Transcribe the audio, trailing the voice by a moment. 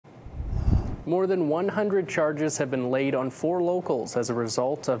More than 100 charges have been laid on 4 locals as a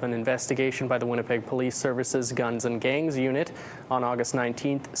result of an investigation by the Winnipeg Police Service's Guns and Gangs unit. On August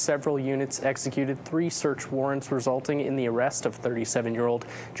 19th, several units executed 3 search warrants resulting in the arrest of 37-year-old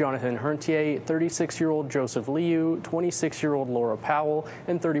Jonathan Herntier, 36-year-old Joseph Liu, 26-year-old Laura Powell,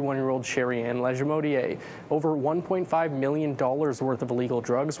 and 31-year-old Sherry-Ann Legemodier. Over $1.5 million worth of illegal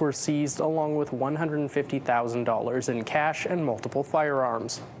drugs were seized, along with $150,000 in cash and multiple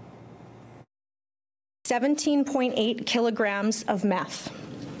firearms. 17.8 kilograms of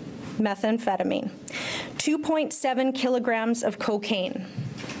methamphetamine, 2.7 kilograms of cocaine,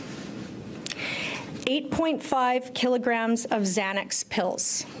 8.5 kilograms of Xanax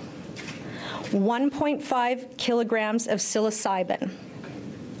pills, 1.5 kilograms of psilocybin,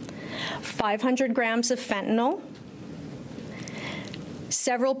 500 grams of fentanyl,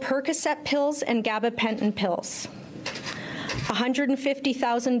 several Percocet pills and gabapentin pills,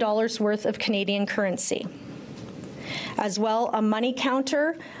 $150,000 worth of Canadian currency, as well a money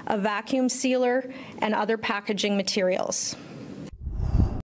counter, a vacuum sealer, and other packaging materials.